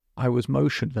I was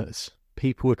motionless.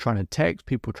 People were trying to text,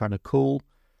 people were trying to call.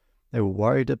 They were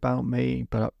worried about me,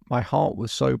 but my heart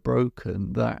was so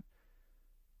broken that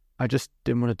I just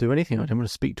didn't want to do anything. I didn't want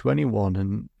to speak to anyone,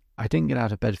 and I didn't get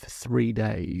out of bed for 3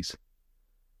 days.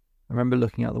 I remember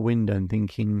looking out the window and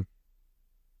thinking,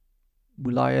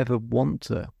 will I ever want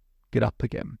to get up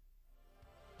again?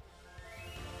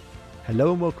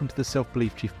 Hello and welcome to the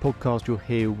Self-Belief Chief podcast. You're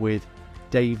here with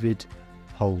David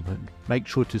Holman. Make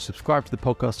sure to subscribe to the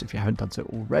podcast if you haven't done so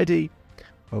already.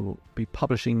 I will be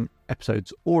publishing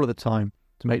episodes all of the time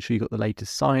to make sure you've got the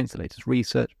latest science, the latest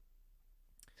research,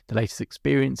 the latest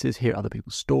experiences, hear other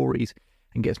people's stories,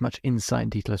 and get as much insight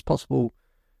and detail as possible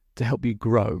to help you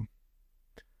grow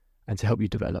and to help you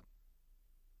develop.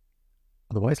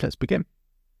 Otherwise, let's begin.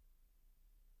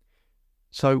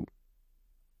 So,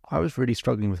 I was really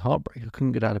struggling with heartbreak. I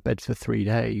couldn't get out of bed for 3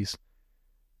 days.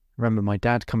 I remember my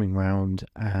dad coming round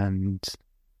and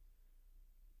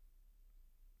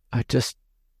I just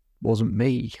wasn't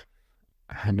me.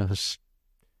 And I was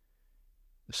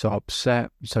so upset,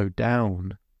 so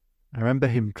down. I remember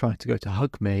him trying to go to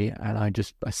hug me and I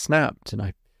snapped and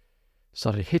I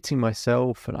started hitting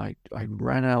myself and I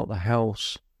ran out the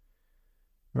house.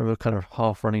 I remember kind of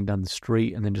half running down the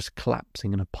street and then just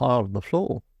collapsing in a pile on the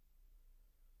floor.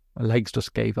 My legs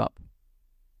just gave up.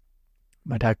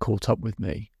 My dad caught up with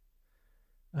me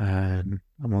and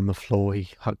I'm on the floor. He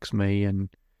hugs me and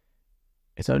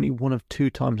it's only one of 2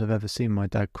 times I've ever seen my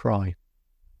dad cry.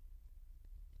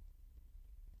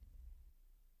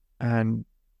 And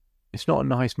it's not a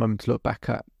nice moment to look back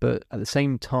at, but at the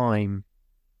same time,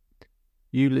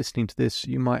 you listening to this,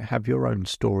 you might have your own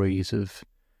stories of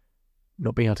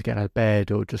not being able to get out of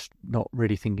bed or just not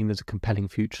really thinking there's a compelling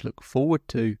future to look forward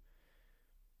to.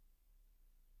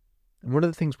 And one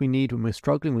of the things we need when we're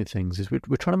struggling with things is we're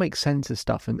trying to make sense of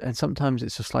stuff, and sometimes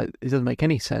it's just like, it doesn't make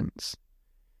any sense.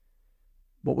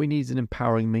 What we need is an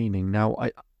empowering meaning. Now,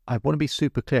 I want to be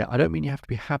super clear. I don't mean you have to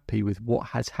be happy with what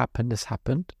has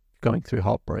happened. Going through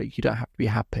heartbreak, you don't have to be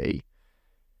happy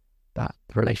that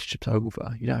the relationship's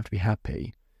over. You don't have to be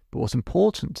happy. But what's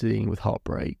important to dealing with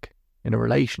heartbreak in a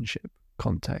relationship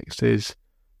context is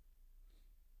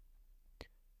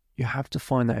you have to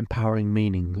find that empowering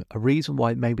meaning, a reason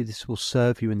why maybe this will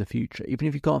serve you in the future. Even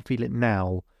if you can't feel it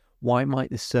now, why might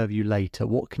this serve you later?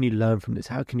 What can you learn from this?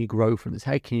 How can you grow from this?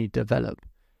 How can you develop?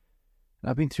 And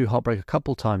I've been through heartbreak a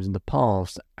couple of times in the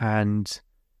past, and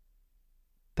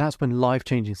that's when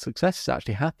life-changing successes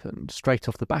actually happened straight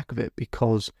off the back of it,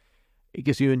 because it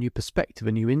gives you a new perspective,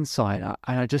 a new insight.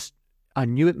 And I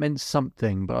knew it meant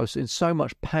something, but I was in so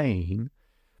much pain,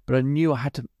 but I knew I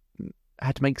had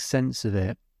to make sense of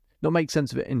it. Not make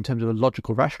sense of it in terms of a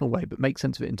logical, rational way, but make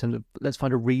sense of it in terms of, let's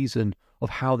find a reason of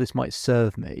how this might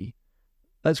serve me.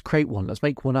 Let's create one. Let's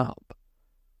make one up.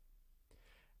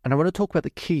 And I want to talk about the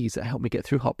keys that helped me get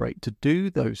through heartbreak to do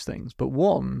those things. But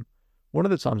one of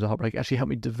the times of heartbreak actually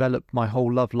helped me develop my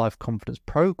whole Love Life Confidence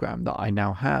program that I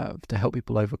now have to help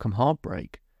people overcome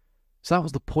heartbreak. So that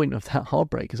was the point of that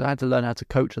heartbreak, is I had to learn how to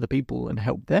coach other people and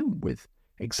help them with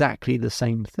exactly the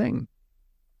same thing.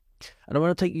 And I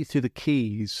want to take you through the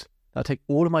keys that I take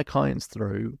all of my clients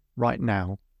through right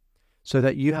now so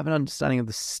that you have an understanding of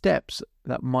the steps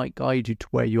that might guide you to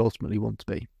where you ultimately want to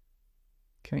be.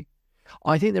 Okay?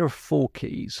 I think there are 4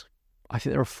 keys.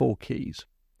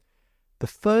 The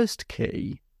first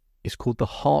key is called the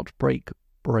heartbreak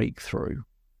breakthrough.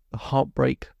 The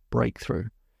heartbreak breakthrough.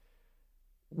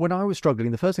 When I was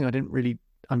struggling, the first thing I didn't really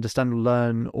understand,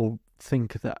 learn, or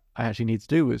think that I actually need to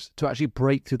do was to actually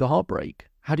break through the heartbreak.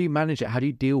 How do you manage it? How do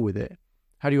you deal with it?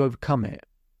 How do you overcome it?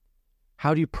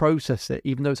 How do you process it?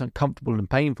 Even though it's uncomfortable and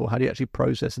painful, how do you actually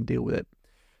process and deal with it?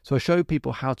 So I show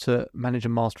people how to manage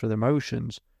and master their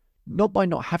emotions, not by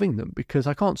not having them, because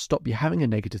I can't stop you having a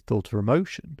negative thought or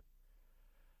emotion.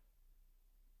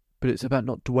 But it's about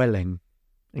not dwelling.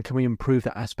 And can we improve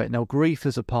that aspect? Now, grief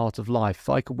is a part of life. If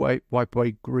I could wipe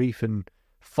away grief in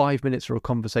 5 minutes for a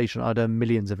conversation, I'd earn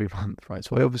millions every month, right?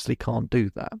 So I obviously can't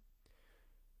do that.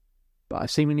 But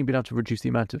I've seemingly been able to reduce the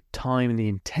amount of time and the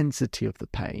intensity of the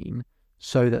pain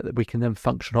so that we can then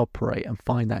function, operate, and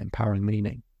find that empowering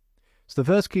meaning. So the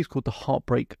first key is called the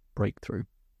heartbreak breakthrough.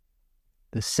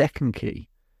 The second key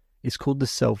is called the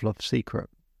self-love secret.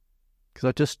 Because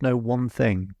I just know one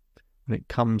thing when it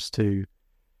comes to,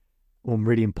 one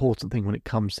really important thing when it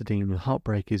comes to dealing with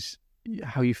heartbreak is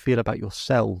how you feel about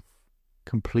yourself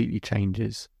completely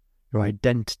changes. Your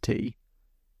identity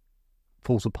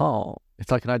falls apart. It's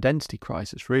like an identity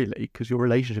crisis, really, because your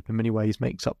relationship in many ways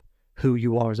makes up who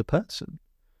you are as a person.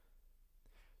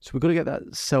 So we've got to get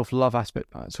that self-love aspect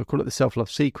right. So I call it the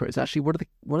self-love secret. It's actually what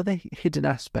are the hidden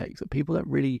aspects that people don't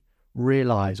really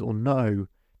realize or know,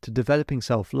 to developing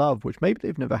self-love, which maybe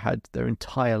they've never had their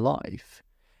entire life,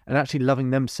 and actually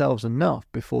loving themselves enough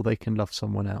before they can love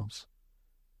someone else.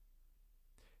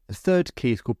 The third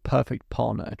key is called perfect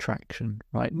partner attraction,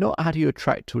 right? Not how do you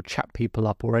attract or chat people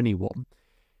up or anyone.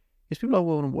 It's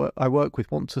people I work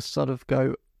with want to sort of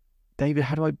go, David,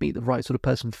 how do I meet the right sort of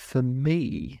person for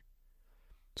me?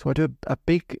 So I do a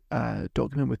big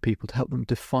document with people to help them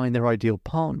define their ideal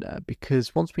partner,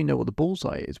 because once we know what the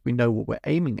bullseye is, we know what we're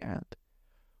aiming at,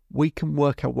 we can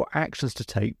work out what actions to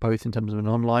take, both in terms of an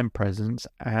online presence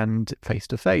and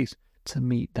face-to-face, to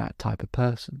meet that type of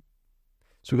person.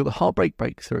 So we've got the heartbreak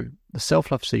breakthrough, the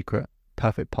self-love secret,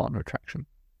 perfect partner attraction.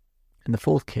 And the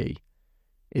fourth key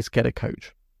is get a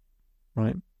coach,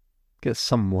 right? Get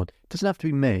someone. It doesn't have to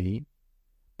be me,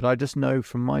 but I just know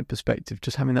from my perspective,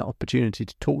 just having that opportunity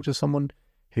to talk to someone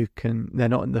who they're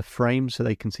not in the frame so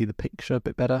they can see the picture a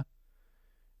bit better.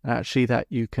 And actually that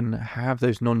you can have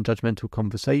those non-judgmental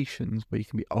conversations where you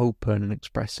can be open and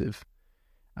expressive.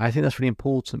 I think that's really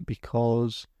important,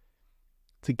 because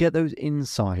to get those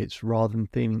insights rather than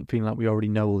feeling like we already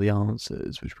know all the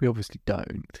answers, which we obviously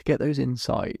don't, to get those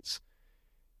insights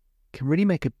can really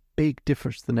make a big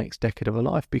difference to the next decade of our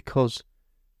life. Because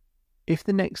if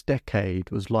the next decade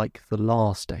was like the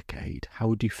last decade, how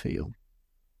would you feel?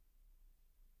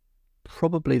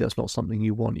 Probably that's not something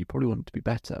you want. You probably want it to be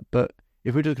better. But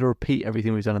if we're just going to repeat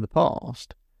everything we've done in the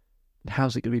past, then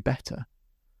how's it going to be better?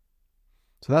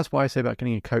 So that's why I say about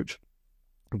getting a coach.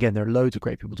 Again, there are loads of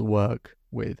great people to work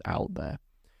with out there.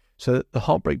 So the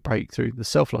heartbreak breakthrough, the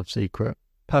self-love secret,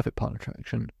 perfect partner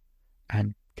attraction,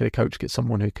 and get a coach, get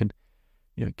someone who can,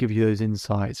 give you those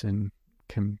insights and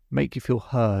can make you feel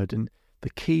heard. And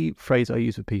the key phrase I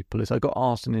use with people is, I got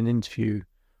asked in an interview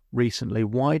recently,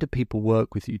 why do people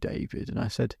work with you, David? And I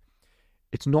said,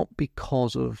 it's not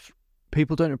because of,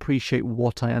 people don't appreciate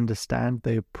what I understand,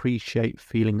 they appreciate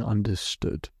feeling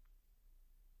understood.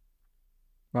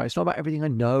 Right? It's not about everything I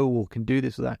know or can do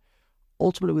this or that.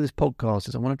 Ultimately with this podcast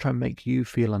is I want to try and make you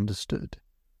feel understood,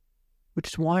 which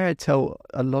is why I tell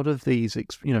a lot of these,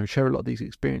 share a lot of these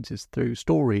experiences through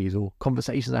stories or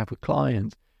conversations I have with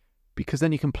clients, because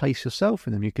then you can place yourself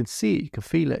in them. You can see it, you can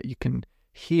feel it, you can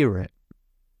hear it.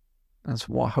 That's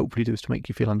what I hopefully do, is to make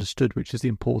you feel understood, which is the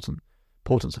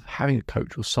importance of having a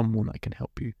coach or someone that can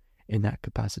help you in that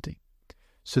capacity.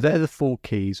 So they're the 4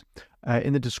 keys.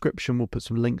 In the description, we'll put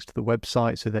some links to the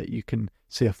website so that you can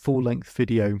see a full-length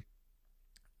video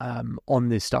on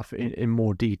this stuff in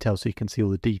more detail, so you can see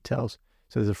all the details.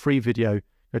 So there's a free video.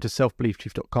 Go to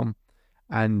selfbeliefchief.com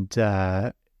and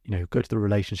go to the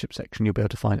relationship section. You'll be able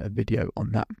to find a video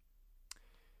on that.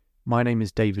 My name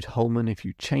is David Holman. If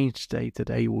you change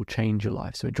today will change your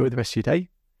life. So enjoy the rest of your day,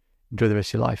 enjoy the rest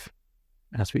of your life,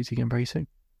 and I'll speak to you again very soon.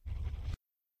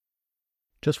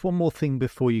 Just one more thing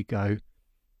before you go.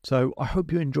 So I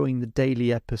hope you're enjoying the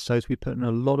daily episodes. We put in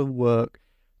a lot of work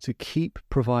to keep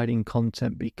providing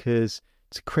content, because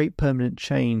to create permanent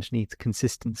change needs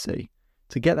consistency.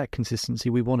 To get that consistency,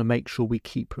 we want to make sure we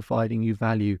keep providing you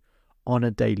value on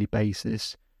a daily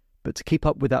basis. But to keep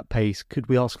up with that pace, could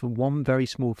we ask for one very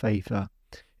small favour?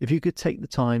 If you could take the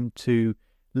time to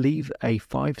leave a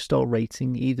 5-star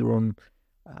rating either on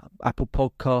Apple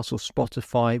Podcasts or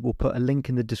Spotify. We'll put a link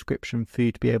in the description for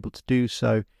you to be able to do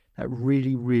so. That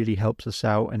really, really helps us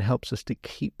out and helps us to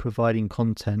keep providing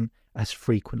content as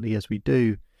frequently as we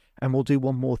do. And we'll do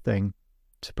one more thing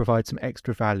to provide some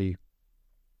extra value.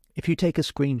 If you take a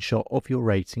screenshot of your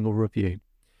rating or review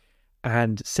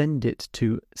and send it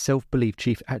to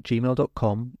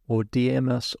selfbeliefchief@gmail.com or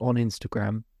DM us on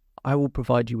Instagram, I will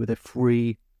provide you with a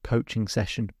free coaching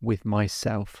session with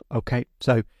myself. Okay,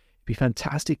 so it'd be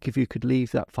fantastic if you could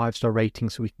leave that 5-star rating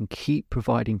so we can keep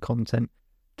providing content.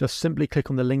 Just simply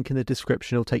click on the link in the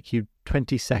description. It'll take you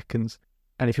 20 seconds.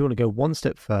 And if you want to go one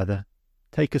step further,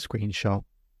 take a screenshot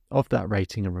of that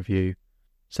rating and review,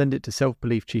 send it to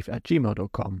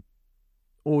selfbeliefchief@gmail.com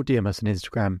or DM us on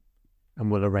Instagram,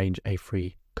 and we'll arrange a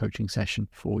free coaching session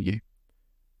for you.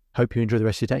 Hope you enjoy the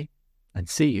rest of your day, and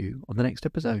see you on the next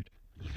episode.